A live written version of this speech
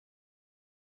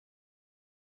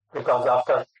Because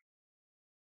after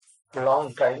a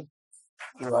long time,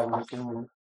 you are getting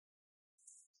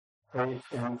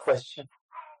any question,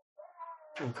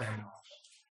 you can ask.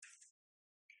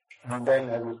 And then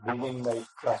I will begin my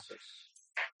classes.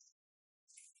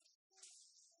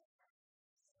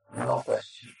 No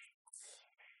question.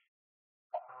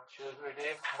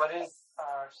 What is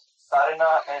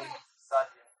Sarana and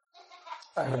Sadhya?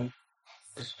 I will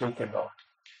speak about.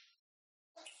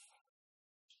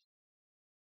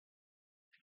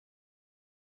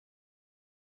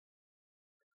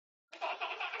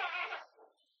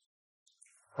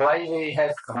 Why we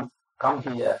have come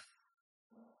here?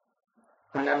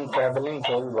 When I am traveling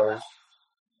whole world,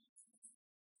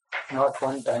 not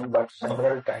one time but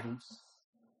several times,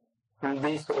 in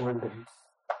these old days.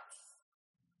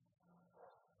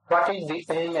 What is the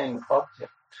aim and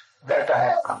object that I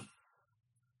have come?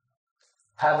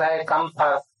 Have I come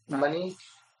for money,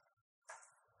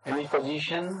 any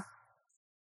position?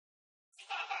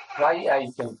 Why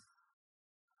I came?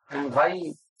 And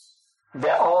why they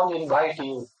all invite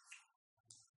you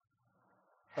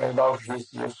about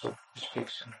this Yusuf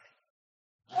restriction?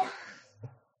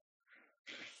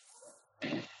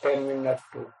 10 minutes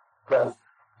to 12,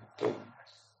 15 minutes.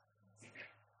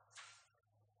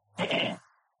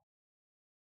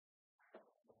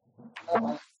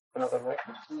 Another way?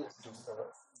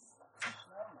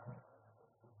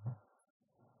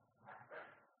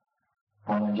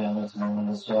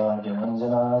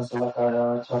 Jnana Salakaya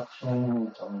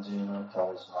Chakshun Tamjina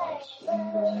Tajma Sri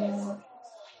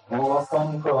Muvakam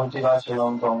Kroti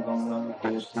Vachalam Tongam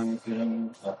Kirti Kiram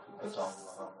Takutam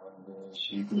Mahamande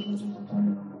Shri Guru Jitam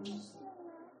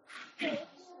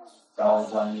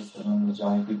Sajani Saram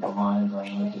Vijayati Pamay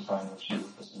Janvati Pino Shri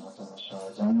Pasanatana Shah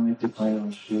Janvati Pino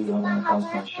Shri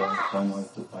Ramanakasma Shah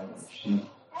Janvati Pino Shri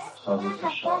Savita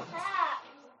Shah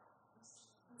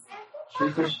Shri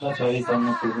Krishna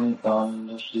Chaitanya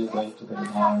Purnitanda Shri Advaita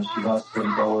Gadadhara Shivasari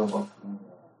Gaur Bhakti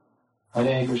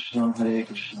Hare Krishna,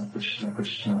 Krishna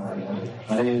Krishna, Hare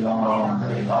Hare, Hare Ram, Ram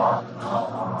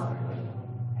Ram.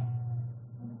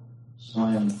 So I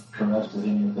am bereft of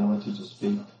any ability to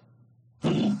speak,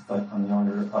 but on the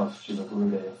order of Srila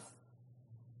Gurudev,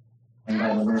 and by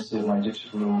the mercy of my Diksha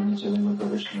Guru, Nityalingaka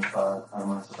Vishnu Pada,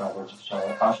 Paramansa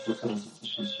Prabhupada, Ashtu Saraswati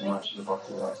Shri Srimad Srila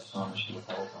Bhaktivedanta Swami Srila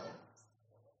Prabhupada.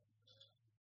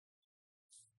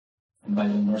 And by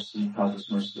the mercy,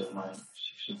 causeless mercy of my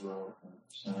Shiksha Guru and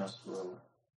Sannyas Guru,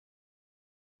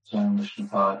 Jnana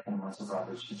Vishnupad, Paramansa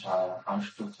Prabhupada Chaya,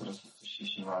 Ashtu Saraswati Shri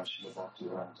Srimad Srila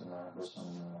Bhaktivedanta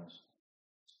Swami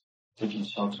taking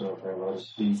shelter of their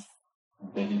lotus feet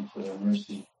and begging for their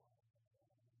mercy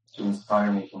to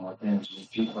inspire me from within to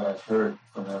repeat what I've heard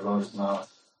from their lotus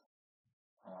mouth.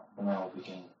 Then I will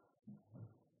begin.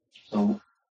 So,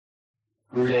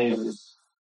 Gurudev is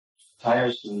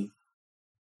tirelessly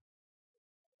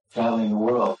traveling the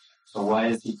world. So why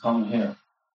has he come here?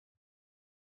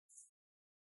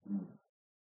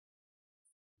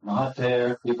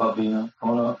 Mahater Kripabhina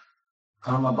Kona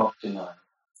Karma Bhaktinai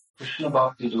Krishna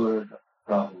Bhakti Dur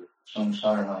Prabhu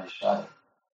Samsaranai Shai.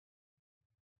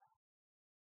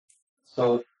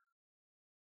 So,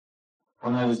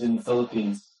 when I was in the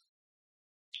Philippines,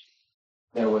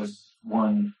 there was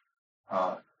one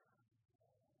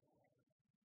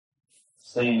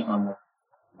saying on the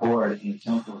board in the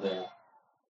temple there,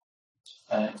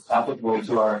 and it's applicable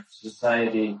to our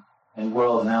society and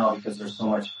world now because there's so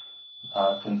much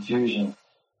confusion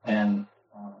and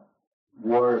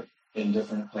war in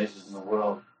different places in the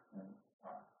world, and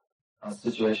a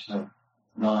situation of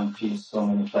non-peace so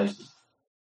many places.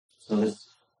 So this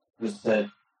said,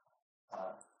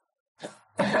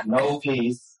 no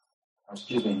peace,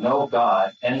 no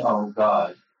God, N-O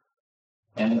God,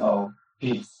 N-O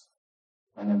peace.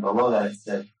 And then below that it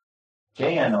said,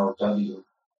 K-N-O-W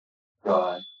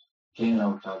God,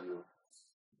 K-N-O-W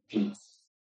peace.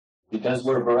 Because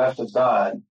we're bereft of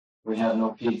God, we have no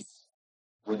peace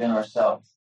within ourselves.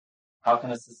 How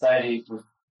can a society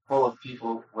full of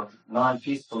people with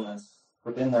non-peacefulness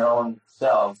within their own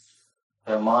selves,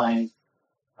 their mind,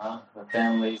 their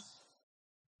families,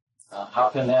 how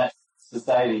can that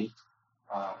society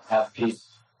have peace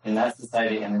in that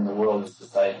society and in the world of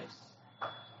societies?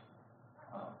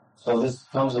 So this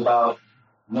comes about,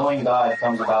 knowing God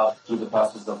comes about through the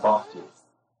process of bhakti.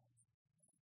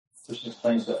 Krishna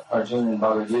explains that Arjuna in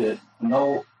Bhagavad Gita,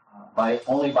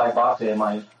 only by bhakti am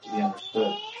I to be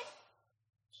understood.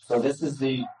 So this is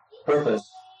the purpose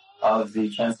of the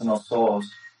transcendental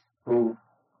souls who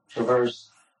traverse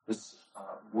this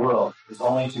world, is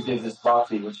only to give this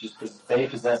bhakti, which is they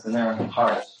possess in their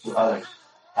hearts to others,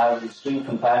 have extreme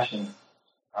compassion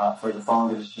for the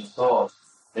fallen conditioned souls.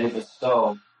 They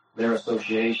bestow their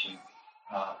association,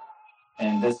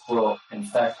 and this will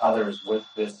infect others with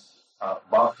this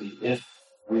bhakti if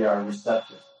we are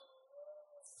receptive.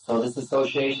 So this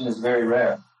association is very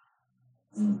rare.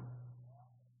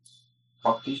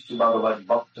 Bhakti Bhagavat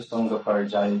Bhakta Sangha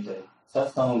Parjayate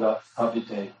Satsanga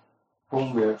Abhite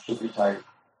Kumbir Supritai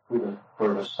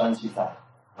Purva Sansitai.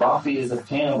 Bhakti is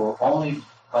attainable only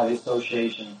by the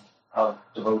association of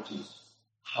devotees,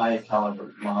 high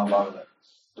caliber Mahabharata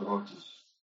devotees.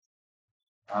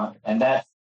 And that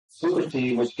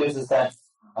sukriti, which gives us that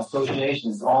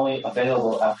association, is only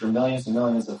available after millions and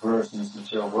millions of births in this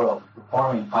material world,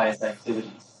 performing pious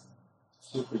activities.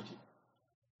 Sukriti.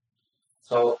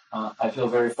 So I feel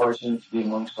very fortunate to be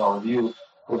amongst all of you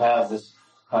who have this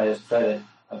pious credit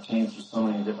obtained through so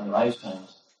many different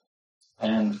lifetimes.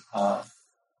 And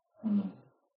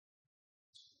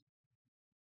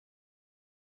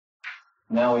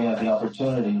now we have the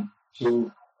opportunity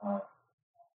to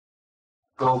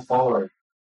go forward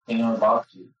in our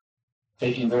bhakti,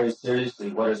 taking very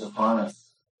seriously what is upon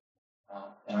us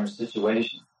and our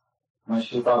situation. My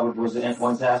Srila Prabhupada was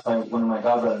once asked by one of my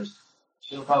godbrothers,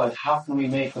 Srila Prabhupada, how can we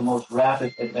make the most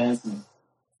rapid advancement?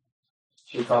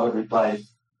 Srila Prabhupada replied,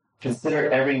 consider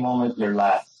every moment your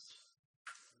last.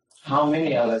 How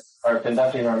many of us are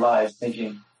conducting our lives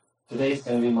thinking, today's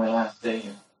going to be my last day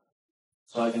here,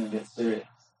 so I'm going to get serious.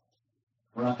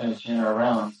 We're not going to chant our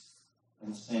rounds in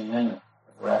the same manner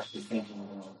if we're actually thinking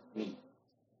we're going to be.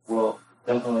 We'll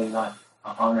definitely not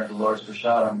honor the Lord's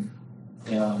prasadam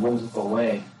in a whimsical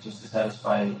way just to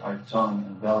satisfy our tongue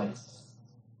and bellies.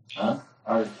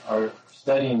 Our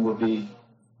studying will be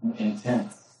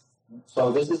intense.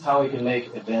 So this is how we can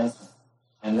make advancement.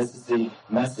 And this is the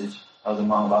message of the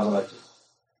Mahabhagavatas.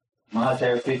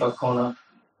 Mahater Kripa Kona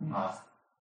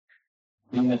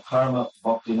Vina Karma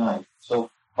Bhakti Nai. So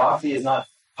bhakti is not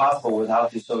possible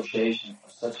without the association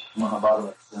of such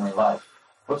Mahabhagavatas in our life.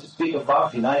 But to speak of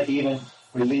bhakti, not even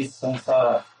release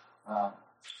samsara,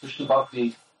 Krishna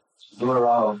Bhakti,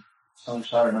 Durarao,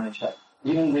 samsara naichak.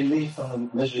 Even relief from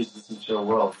the miseries of this material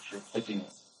world which are afflicting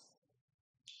us.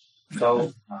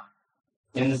 So,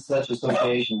 in such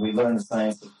association, we learn the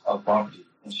science of bhakti.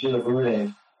 And Srila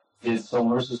Gurudev is so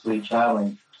mercilessly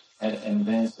traveling at an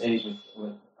advanced age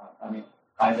with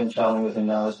I've been traveling with him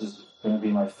now. This is going to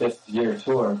be my 5th year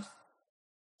tour.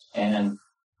 And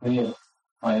many of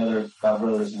my other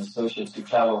brothers and associates who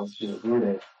travel with Srila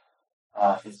Gurudev,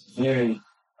 it's very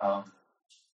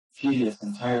tedious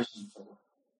and tiresome for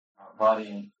our body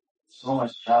and so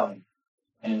much traveling.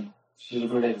 And Srila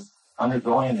Gurudev is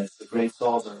undergoing this. The great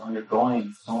souls are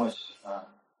undergoing so much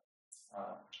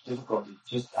difficulty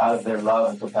just out of their love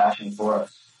and compassion for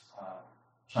us,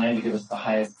 trying to give us the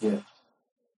highest gift.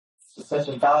 So such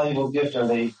a valuable gift are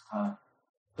they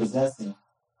possessing,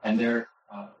 and they're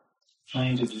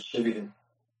trying to distribute it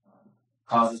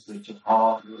causelessly to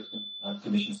all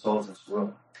conditioned souls in this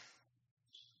world.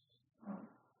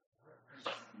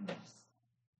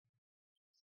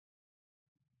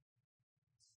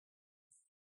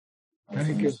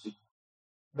 Thank you.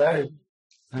 Very.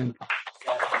 Thank you.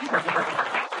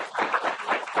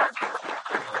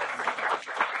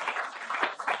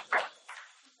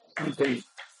 Something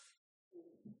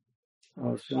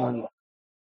Sriman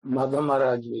Madha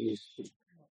Maharaj will speak.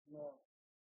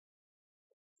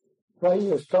 Why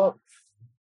you stop?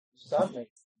 Stop me.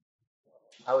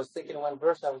 I was thinking one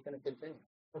verse, I was going to continue.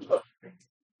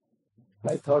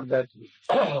 I thought that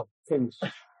things.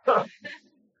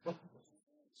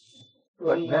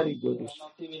 But very good.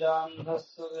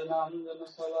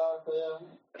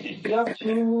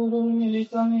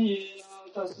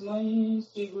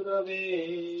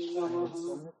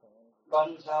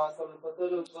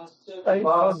 I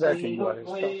thought that you were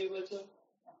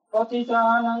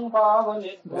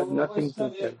there's nothing to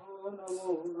tell.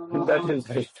 That is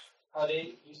right.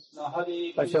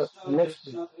 Achha,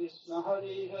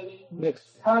 next.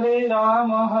 Hare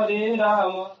Rama,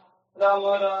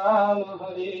 Rama Rama,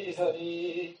 Hare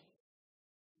Hare.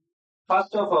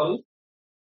 First of all,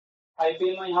 I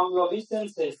pay my humble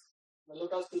obeisances, the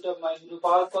lotus feet of my Guru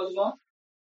Padma,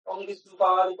 Om Vishnu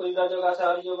Pad, Parivrajaka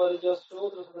Acharya Varja,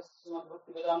 Srodra Srimad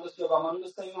Bhakti Vedanta Sri Vaman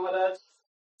Goswami Maharaj,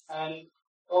 and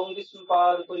Om Vishnu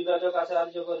Pad, Parivrajaka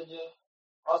Acharya Varja,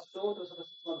 Astrodra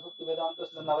Srimad Bhakti Vedanta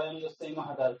Sri Narayan Goswami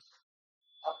Maharaj.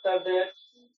 After that,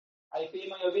 I pay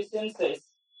my obeisances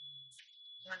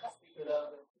to the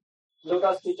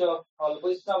lotus feet of all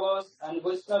Vaishnavas and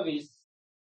Vaishnavis,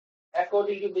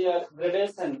 according to their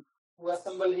gradation, who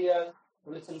assemble here to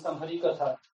listen some Hari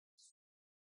Katha.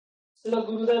 So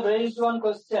Gurudev raised one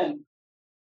question.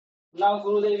 Now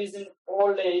Gurudev is in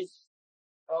old age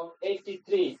of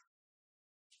 83.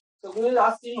 So Guru is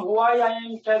asking why I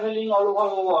am traveling all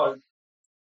over the world.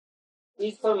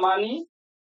 Is for money,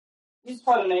 is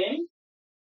for name,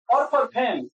 or for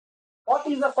fame? What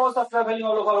is the cause of traveling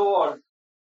all over the world?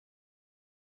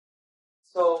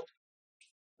 So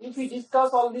if we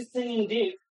discuss all these things in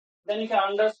deep, then you can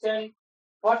understand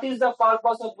what is the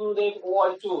purpose of Gurudev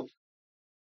world tour.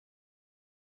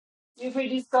 If we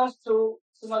discuss through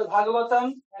Srimad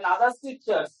Bhagavatam and other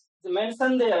scriptures, they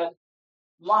mention there,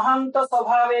 Mahanta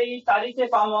Sabhavei Tarike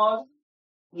Pamar,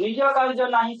 Nija Karja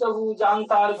Nahi Tahu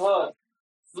Jantar Bhar,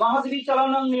 Mahadvi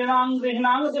Chalanam Nirnang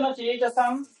Grihnang Jana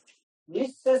Chetasam,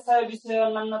 Nissesha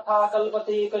Visaya Nannatha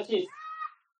Kalpate Kachit.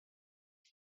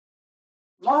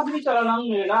 Mahadvi Chalanam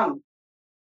Nirnang,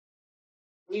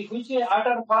 which we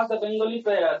utter first the Bengali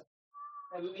prayer,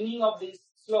 the meaning of this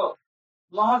sloka,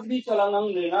 Mahadvi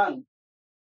Chalanam Nirnang.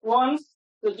 Once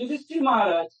the Yudhishthira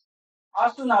Maharaj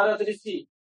asked to Narad Rishi,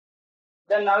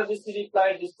 then Narad Rishi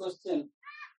replied this question,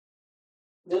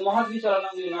 the Mahadvi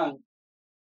Chalanam Nirnang.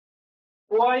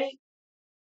 Why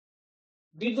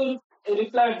Vidur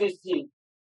replied this thing?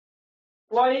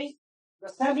 Why the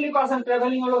saintly person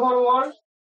traveling all over the world,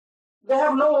 they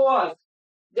have no work,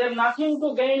 they have nothing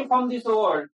to gain from this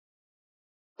world.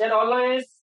 They always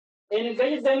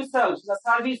engage themselves in the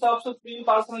service of Supreme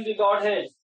Personality Godhead.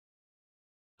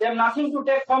 They have nothing to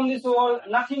take from this world,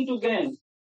 nothing to gain.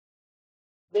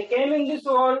 They came in this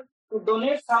world to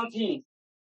donate something.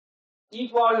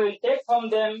 If world will take from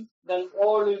them, then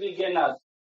all will be gainers.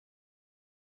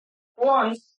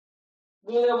 Once,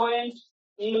 Gurudev went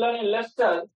England in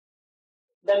Leicester.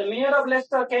 Then mayor of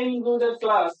Leicester came in Gurudev's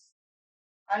class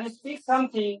and he speaks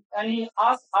something and he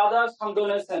asked others some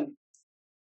donation.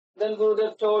 Then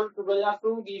Gurudev told to Brajanath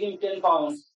to give him 10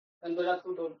 pounds. Then Brajanath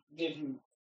to give him.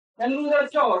 Then Gurudev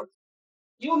told,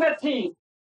 you may think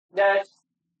that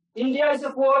India is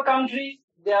a poor country,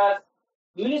 their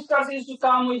ministers used to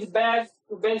come with bags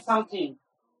to beg something.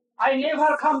 I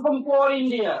never come from poor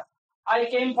India. I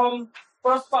came from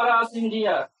prosperous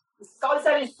India. This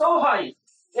culture is so high.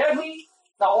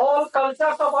 All cultures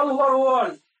of all over the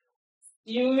world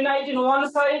unite in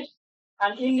one side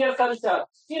and Indian culture.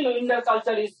 Still Indian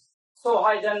culture is so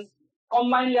high than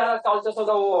combined other cultures of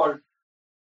the world.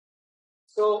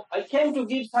 So I came to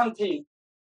give something.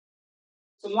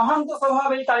 So Mahanta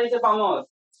Sabhavei Tarike Pamar.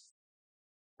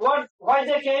 Why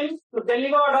they came? To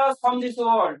deliver us from this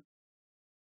world.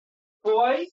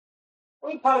 Why?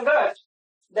 We forget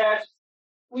that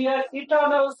we are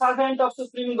eternal servant of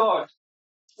Supreme God.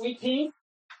 We think,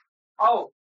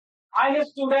 oh, I'm a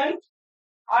student,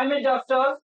 I'm a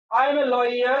doctor, I'm a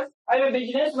lawyer, I'm a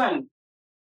businessman.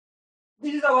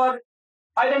 This is our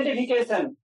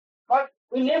identification. But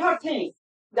we never think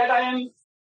that I am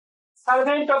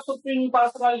servant of Supreme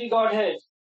Personality Godhead.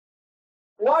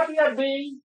 What we are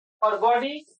doing for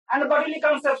body and bodily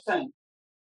conception.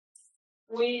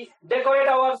 We decorate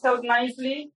ourselves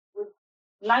nicely with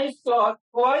nice clothes.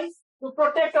 Why? To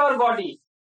protect our body.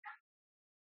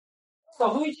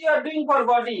 So which we are doing for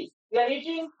body? We are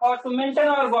eating or to maintain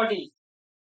our body.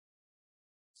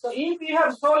 So if you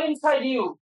have soul inside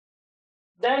you,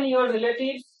 then your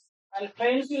relatives and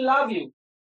friends will love you.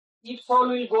 If soul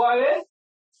will go away,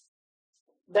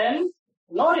 then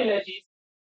no relative,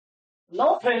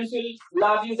 no friends will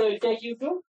love you. They will take you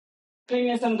to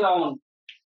cremation ground.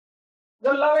 They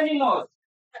don't love anymore.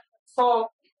 So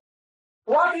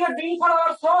what we are doing for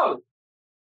our soul?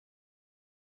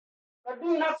 We are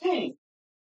doing nothing.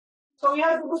 So we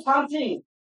have to do something.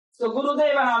 So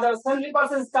Gurudev and other saintly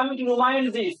persons coming to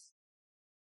remind this.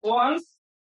 Once,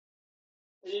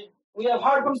 we have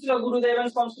heard from Srila Gurudev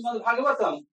and from Srimad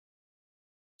Bhagavatam.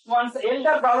 Once the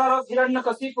elder brother of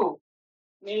Hiranyakasipu,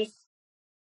 means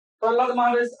Prahlad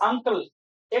Maharaj's uncle,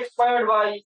 expired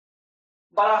by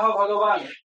Varaha Bhagavan,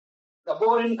 the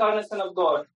born incarnation of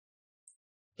God.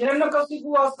 Hiranyakasipu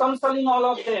was consoling all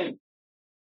of them.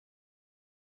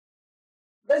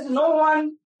 There is no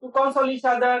one to console each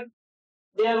other.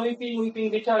 They are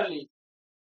weeping bitterly.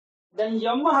 Then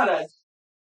Yam Maharaj,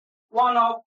 one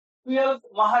of 12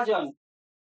 Mahajan,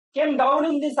 came down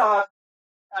in this earth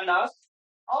and asked,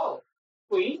 oh,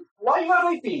 queen, why you are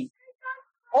weeping?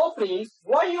 Oh, prince,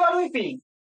 why you are weeping?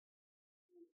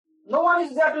 No one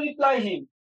is there to reply him.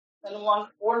 Then one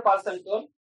old person told,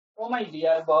 oh my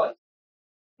dear boy,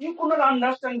 you could not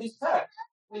understand this fact.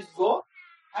 Please go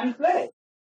and play.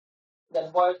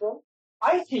 That boy told,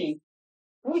 I think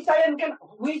which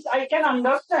I can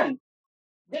understand.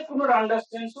 They could not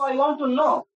understand, so I want to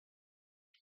know.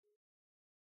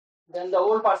 Then the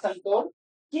old person told,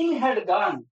 king had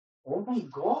gone. Oh my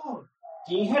God,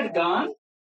 king had gone?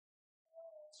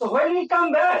 So when will he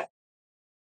come back?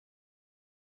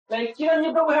 Like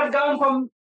Chiranjeev Prabhu had gone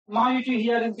from Maui to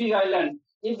here in Big Island.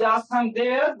 If they asked him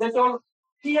there, they told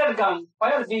he had gone.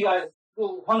 Where Big Island?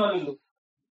 To Honolulu.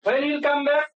 When he will come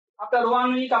back? After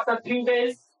 1 week, after 3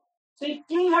 days. So if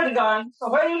king had gone,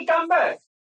 so when he will come back?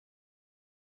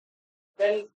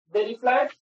 Then they replied,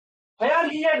 where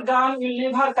he had gone will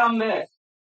never come back.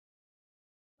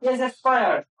 He has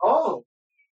expired. Oh,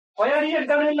 where he had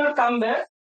gone will not come back.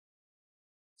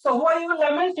 So why are you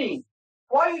lamenting?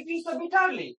 Why weeping so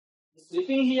bitterly?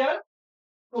 Sleeping here?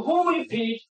 To whom we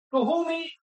preach? To whom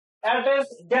we address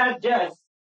that judge?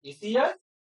 Is here?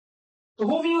 To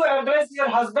whom you address your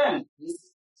husband?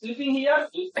 Is sleeping here?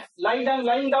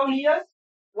 Lying down here?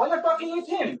 Why are you talking with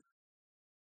him?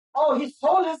 Oh, his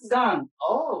soul has gone.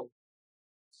 Oh,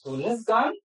 soul has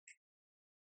gone?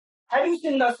 Have you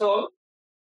seen the soul?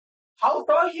 How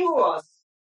tall he was?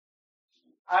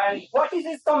 And what is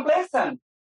his complexion?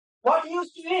 What he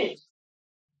used to eat?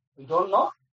 We don't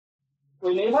know.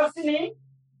 We never seen him.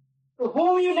 To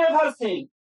whom you never seen?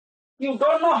 You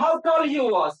don't know how tall he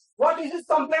was. What is his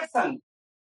complexion?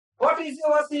 What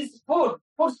was his food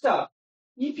stuff?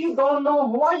 If you don't know,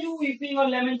 why are you weeping or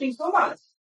lamenting so much?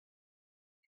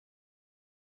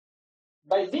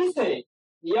 By this way,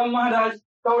 Yam Maharaj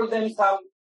told them some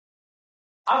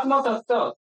Atma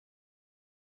Tattva.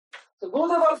 So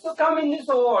Gurudev also come in this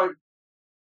world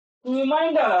to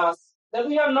remind us that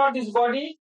we are not this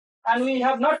body and we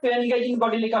have not to engage in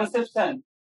bodily conception.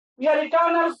 We are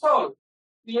eternal soul.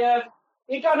 We are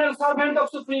eternal servant of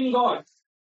Supreme God.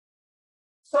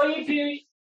 So if we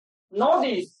know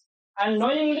this and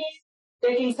knowingly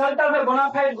taking shelter of a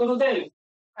bona fide Gurudev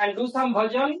and do some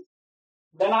bhajan,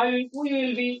 then we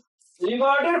will be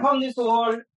rewarded from this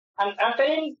world and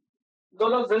attain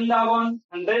Golok Vrindavan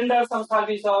and render some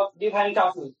service of divine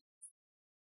couple.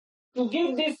 To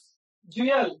give this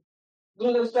jewel,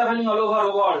 Gurudev is traveling all over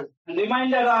the world and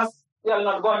reminded us we are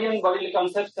not body and bodily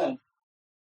conception.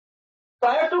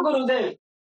 Prior to Gurudev,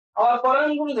 our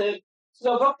Param Gurudev,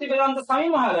 Srila Bhaktivedanta Swami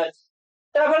Maharaj,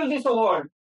 traveled this world.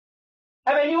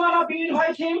 Have anyone of you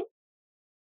invited him?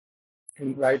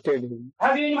 Invited him.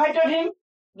 Have you invited him?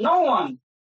 No one.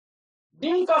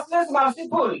 Being costless,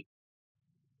 merciful,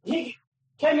 he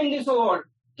came in this world,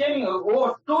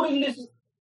 toured in these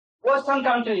Western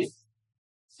countries.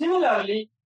 Similarly,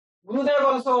 Gurudev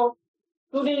also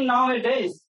touring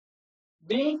nowadays,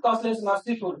 being costless,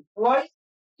 merciful. Why?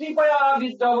 Tripaya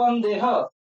Vidyavan Deha.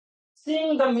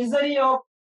 Seeing the misery of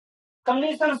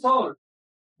conditioned soul,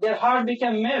 their heart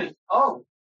became melt. Oh,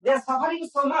 they are suffering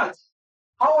so much.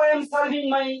 How I am serving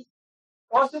my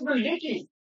possible deity?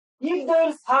 If they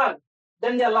will serve,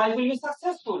 then their life will be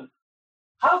successful.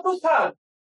 How to serve?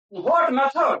 What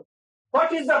method?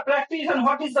 What is the practice and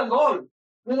what is the goal?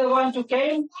 We are going to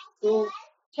came to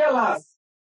tell us.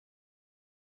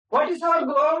 What is our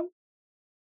goal?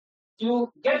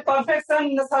 To get perfection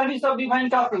in the service of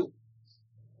divine couple.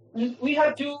 We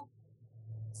have to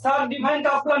serve divine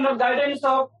couple under guidance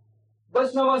of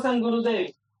Vaishnavas and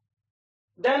Gurudev.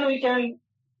 Then we can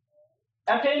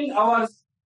attain our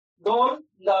goal,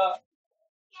 the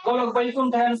goal of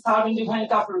Vaikuntha and serving divine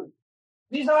couple.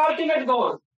 This is our ultimate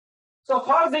goal. So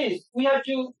for this, we have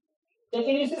to take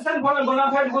initiation from a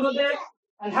bona fide Gurudev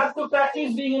and have to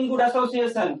practice being in good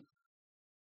association.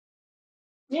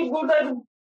 If Gurudev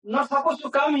not supposed to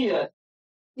come here,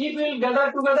 if we will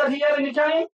gather together here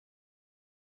anytime,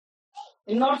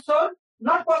 not so,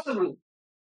 not possible.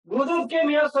 Gurudev came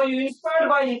here, so you inspired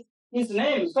by his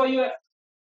name, so you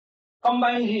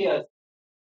combined here.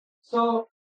 So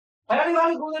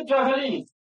wherever Gurudev traveling,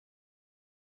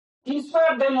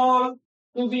 inspired them all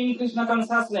to be in Krishna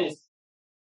consciousness.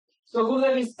 So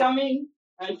Gurudev is coming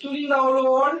and touring the whole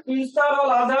world to inspire all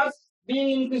others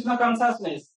being in Krishna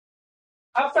consciousness.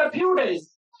 After a few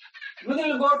days,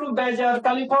 Gurudev will go to Badger,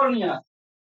 California.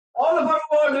 All of our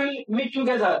world will meet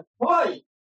together. Why?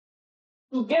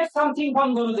 To get something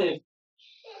from Gurudev.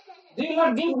 They will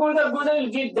not give Gurudev, Gurudev will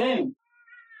give them.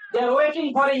 They are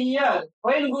waiting for a year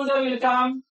when Gurudev will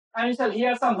come and we shall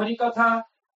hear some Harikatha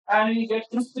and we get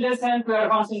inspiration to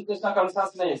advance in Krishna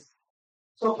consciousness.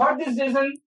 So for this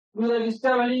reason, Gurudev is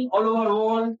traveling all over the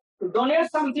world to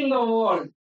donate something to the world.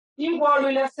 If world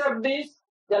will accept this,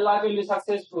 their life will be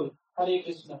successful. Hare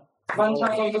Krishna. I wanted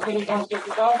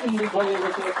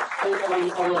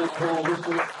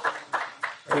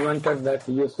that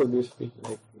you should speak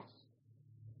like this.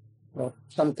 Or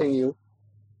something you.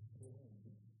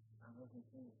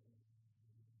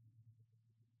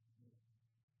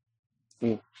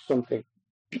 Something.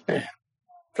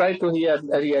 Try to hear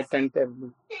very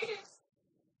attentively.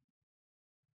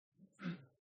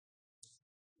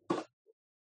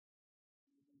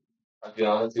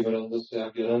 अज्ञानतिमिरन्दस्य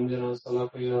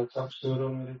अज्ञानञ्जनशलाकया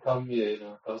चक्षुरुन्मिलितं येन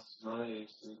तस्मै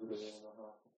श्रीगुरवे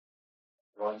नमः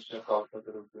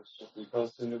वाञ्छाकल्पतरुभ्यश्च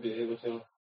कृपासिन्धुभ्येव च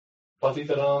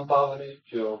पतितानां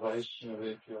पावनेभ्यो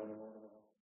वैष्णवेभ्यो नमो नमः.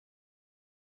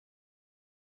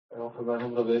 I offer my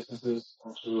humble obeisances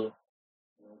unto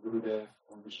Gurudev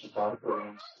and Vishnu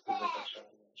Paramahansa,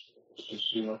 Sri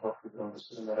Srimad Bhaktivedanta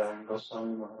Srinarayan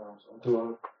Goswami Maharaj, unto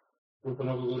our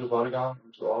Upanaga Guru Varga,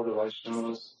 and to all the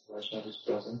Vaishnavas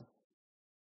present.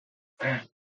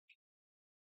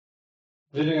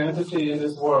 Living entity in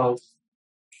this world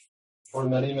for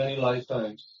many, many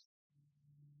lifetimes,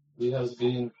 he has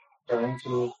been trying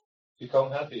to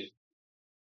become happy.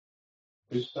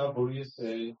 Krishna Buri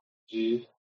say, Jeev,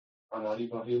 Anari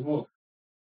Bhari Mukh.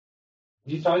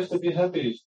 He tries to be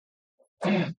happy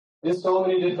in so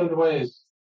many different ways,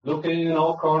 looking in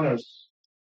all corners,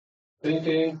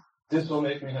 thinking, this will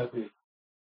make me happy.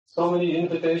 So many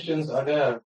invitations are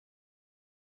there.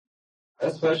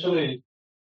 Especially,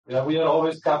 we are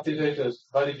always captivated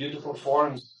by the beautiful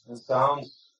forms and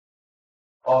sounds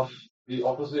of the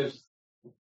opposite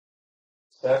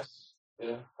sex,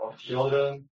 of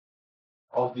children,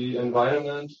 of the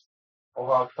environment, of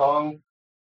our tongue.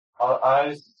 Our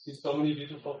eyes see so many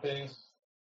beautiful things.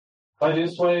 By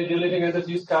this way, the living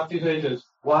entity is captivated.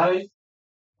 Why?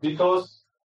 Because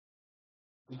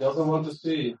he doesn't want to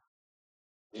see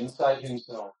inside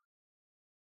himself.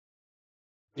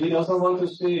 He doesn't want to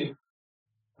see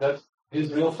that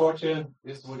his real fortune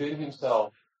is within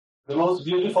himself. The most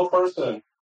beautiful person,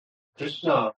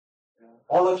 Krishna,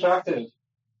 all attractive.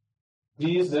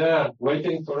 He is there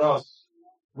waiting for us.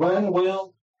 When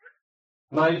will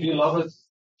my beloved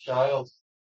child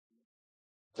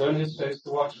turn his face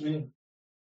to watch me?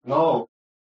 No.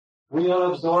 We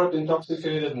are absorbed,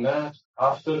 intoxicated, mad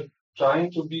after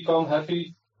trying to become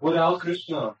happy without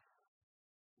Krishna.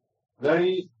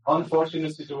 Very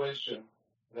unfortunate situation.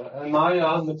 And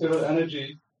Maya, material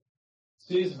energy,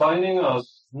 she's binding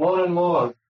us more and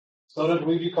more so that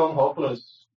we become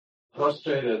hopeless,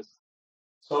 frustrated,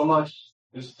 so much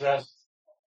distressed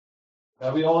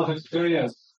that we all have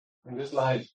experienced in this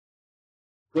life.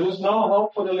 There is no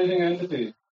hope for the living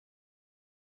entity.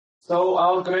 So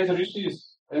our great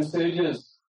rishis and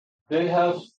sages, they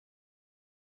have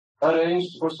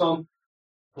arranged for some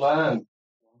plan.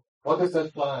 What is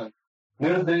that plan?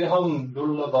 Nirdeham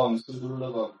durlabam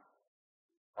sudurlabam.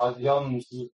 Adhyam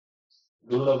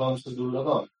durlabam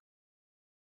sudurlabam.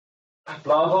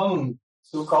 Plavam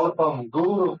sukalpam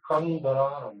guru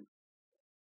kandararam.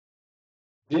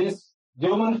 This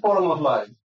human form of life,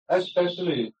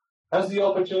 especially, has the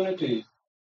opportunity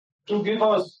to give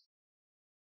us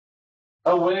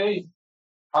a way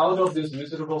out of this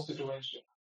miserable situation.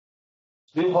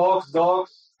 The hawks,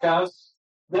 dogs, cats,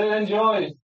 they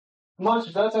enjoy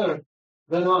much better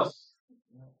than us.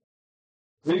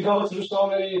 We go through so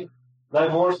many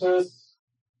divorces,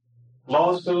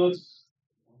 lawsuits,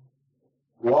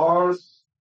 wars,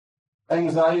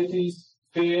 anxieties,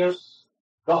 fears.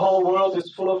 The whole world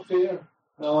is full of fear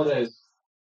nowadays.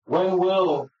 When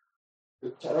will the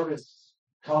terrorists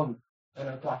come and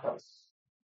attack us?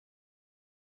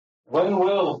 When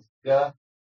will, the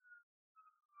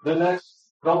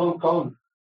next problem come?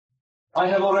 I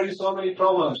have already so many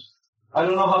problems. I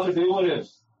don't know how to deal with it.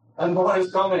 And more is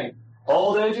coming.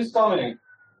 Old age is coming.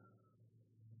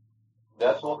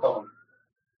 That will come.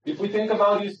 If we think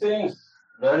about these things,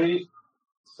 very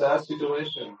sad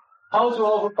situation. How to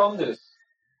overcome this?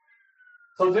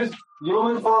 So this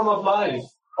human form of life,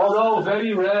 although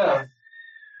very rare,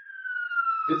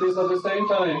 it is at the same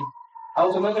time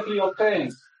automatically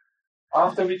obtained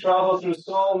after we travel through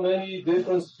so many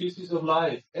different species of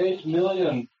life.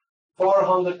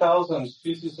 8,400,000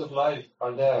 species of life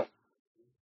are there.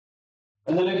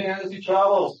 And the living entity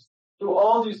travels through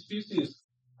all these species,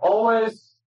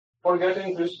 always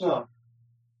forgetting Krishna,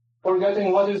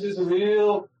 forgetting what is his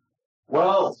real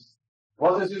wealth,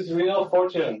 what is his real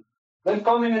fortune. Then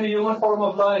coming in the human form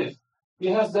of life, he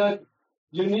has that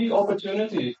unique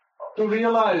opportunity to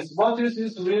realize what is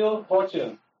his real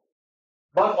fortune.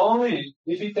 But only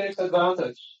if he takes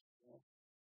advantage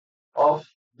of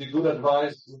the good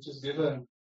advice which is given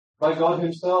by God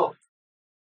himself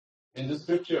in the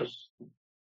scriptures.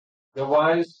 The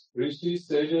wise rishis,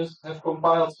 sages have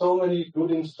compiled so many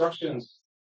good instructions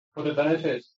for the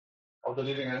benefit of the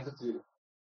living entity.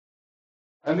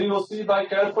 And we will see by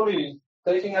carefully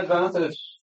taking advantage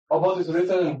of what is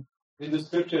written in the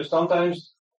scriptures.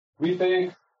 Sometimes we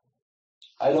think,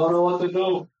 I don't know what to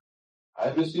do.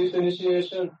 I've received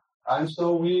initiation. I'm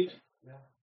so weak.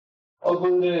 Oh,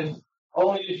 Gurudev,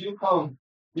 only if you come,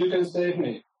 you can save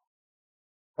me.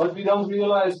 But we don't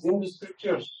realize in the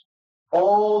scriptures,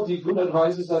 all the good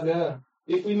advices are there.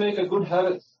 If we make a good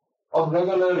habit of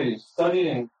regularly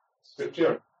studying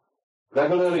scripture,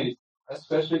 regularly,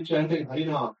 especially chanting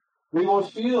Harinam, we will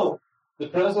feel the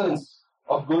presence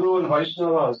of Guru and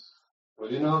Vaishnavas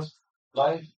within our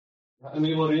life. And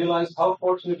we will realize how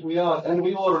fortunate we are. And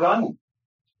we will run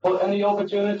for any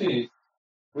opportunity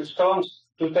which comes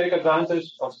to take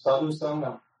advantage of Sadhu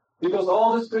Sangha. Because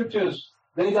all the scriptures,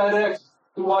 they direct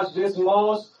towards this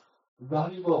most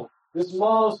valuable, this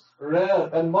most rare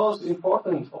and most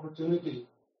important opportunity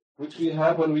which we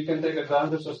have when we can take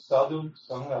advantage of Sadhu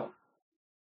Sangha.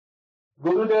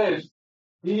 Gurudev,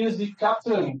 he is the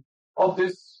captain of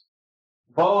this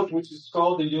boat which is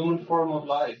called the human form of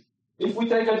life. If we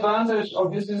take advantage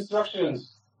of his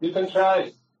instructions, you can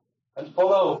try and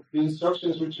follow the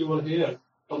instructions which you will hear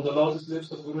from the lotus lips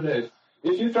of Gurudev.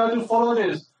 If you try to follow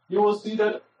this, you will see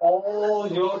that all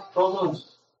your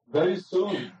problems, very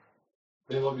soon,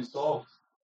 they will be solved.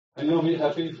 And you'll be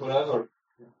happy forever.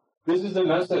 This is the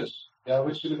message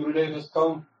which the Gurudev has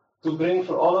come to bring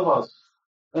for all of us.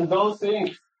 And don't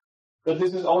think that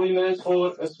this is only meant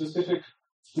for a specific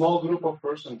small group of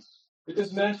persons. It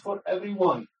is meant for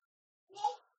everyone.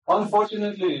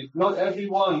 Unfortunately, not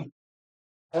everyone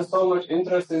has so much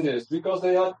interest in this because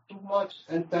they are too much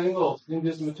entangled in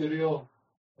this material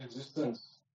existence.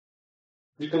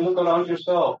 You can look around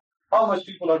yourself. How much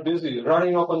people are busy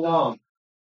running up and down?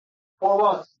 For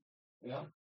what? Yeah.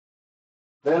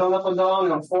 They run up and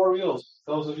down on four wheels.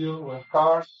 Those of you who have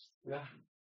cars. Yeah.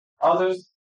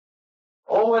 Others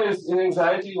always in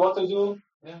anxiety what to do.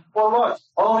 Yeah. For what?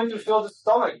 Only to fill the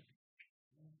stomach.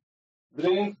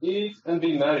 Drink, eat, and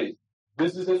be merry.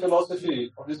 This is the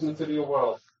philosophy of this material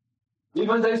world.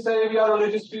 Even they say we are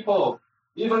religious people.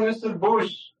 Even Mr.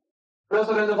 Bush,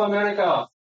 President of America,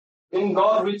 in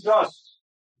God we trust.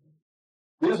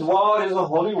 This war is a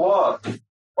holy war.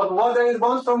 But what do they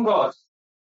want from God?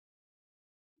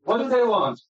 What do they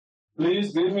want?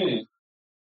 Please give me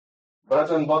bread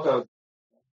and butter.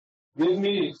 Give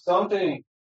me something.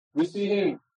 We see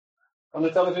him on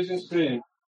the television screen.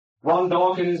 One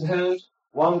dog in his hand,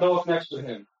 one dog next to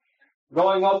him.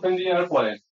 Going up in the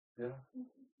airplane. Yeah.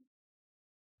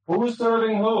 Who is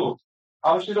serving who?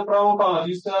 Srila Prabhupada,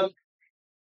 he said,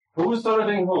 who is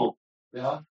serving who?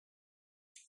 Yeah.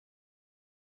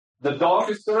 The dog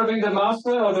is serving the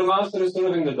master or the master is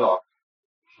serving the dog?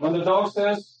 When the dog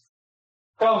says,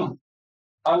 come,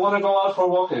 I want to go out for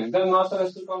walking, then master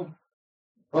has to come.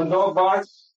 When dog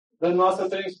barks, then master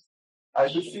thinks, I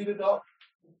should feed the dog.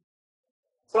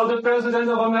 So the President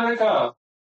of America,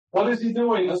 what is he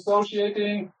doing?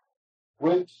 Associating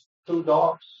with two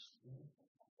dogs.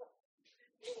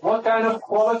 What kind of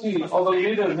quality of a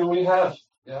leader do we have?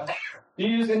 Yeah.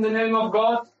 He is in the name of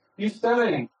God, he's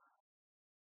telling.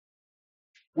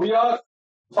 We are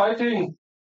fighting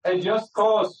a just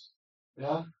cause.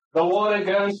 Yeah. The war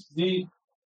against the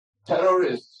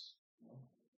terrorists.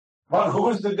 But who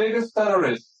is the biggest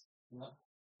terrorist? Yeah.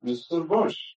 Mr.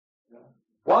 Bush. Yeah.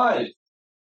 Why?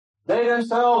 They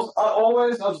themselves are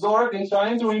always absorbed in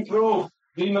trying to improve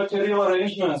the material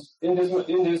arrangements in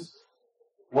this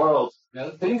world.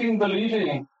 Yeah? Thinking,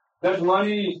 believing that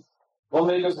money will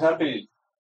make us happy.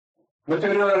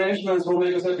 Material arrangements will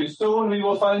make us happy. Soon we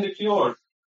will find a cure.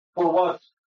 For what?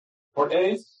 For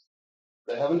AIDS?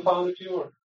 They haven't found a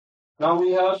cure. Now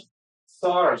we have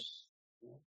SARS.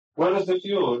 Where is the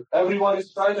cure? Everyone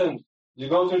is frightened. You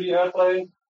go to the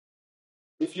airplane.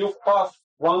 If you cough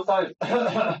one time,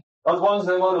 at once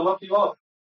they want to lock you up.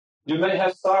 You may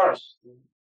have SARS.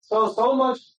 So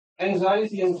much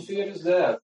anxiety and fear is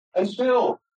there. And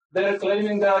still, they're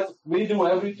claiming that we do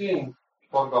everything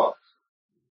for God.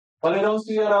 But they don't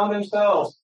see around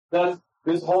themselves that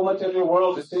this whole material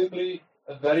world is simply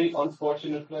a very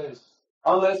unfortunate place.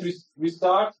 Unless we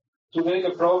start to make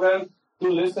a program to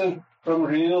listen from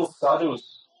real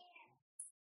sadhus.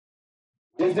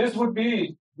 If this would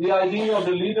be the idea of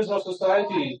the leaders of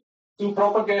society to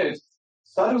propagate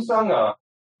sadhu sangha,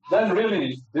 then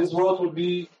really this world would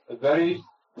be a very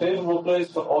favorable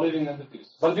place for all living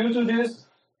entities. But due to this,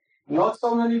 not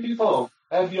so many people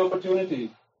have the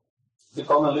opportunity to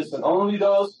come and listen. Only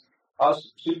those,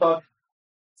 as Sripad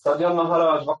Sadhya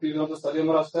Maharaj, Bhaktivedanta Sadhya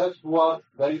Maharaj said, who are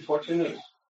very fortunate,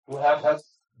 who have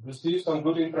received some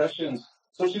good impressions.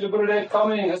 So Srila Gurudev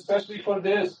coming especially for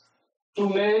this, to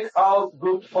make our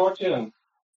good fortune.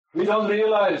 We don't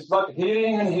realize, but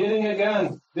hearing and hearing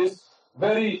again this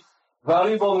very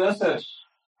valuable message,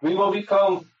 we will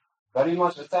become very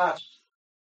much attached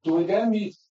to again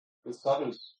meet with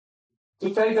sadhus, to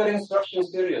take their instruction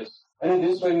serious, and in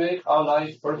this way make our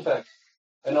life perfect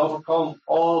and overcome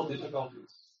all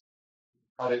difficulties.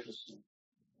 Hare Krishna.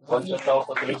 One shall tell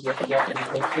for the reason of Japanese,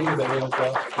 but in the real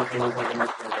class, people will have a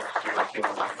much more.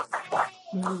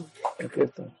 Okay,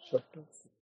 so short.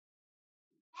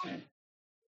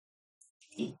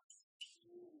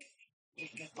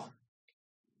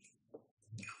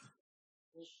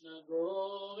 Krishna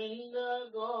Govinda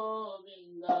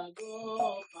Govinda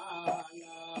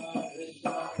Gopala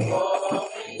Krishna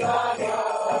Govinda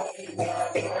Govinda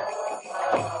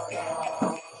Gopala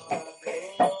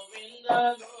Govinda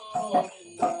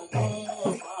Govinda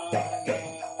Gopala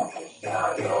Krishna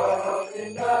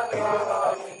Govinda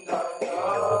Govinda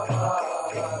Gopala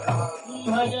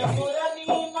Bhaja Murali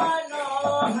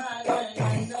Manohar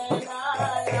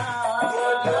Nandalala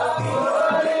Bhaja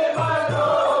Murali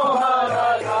Manohar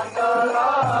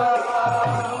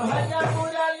Bhaja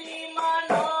Murali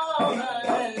Manohar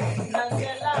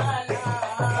Nandalala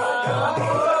Bhaja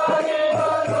Murali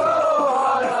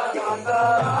Manohar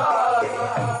Nandalala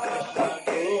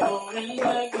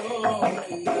Govinda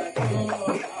Govinda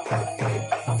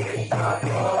Krishna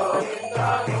Govinda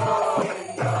Govinda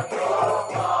Govinda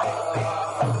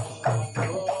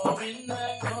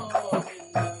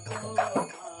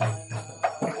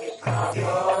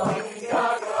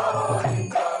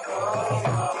Govinda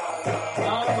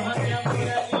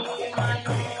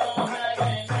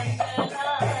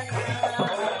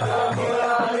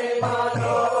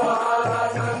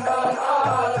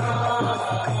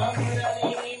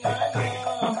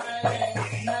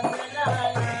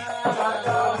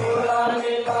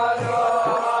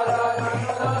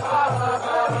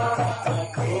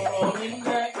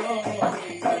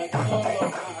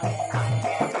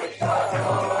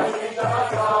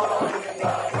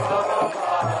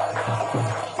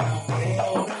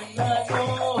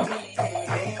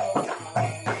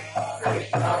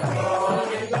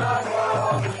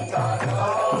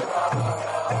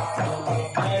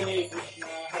Hare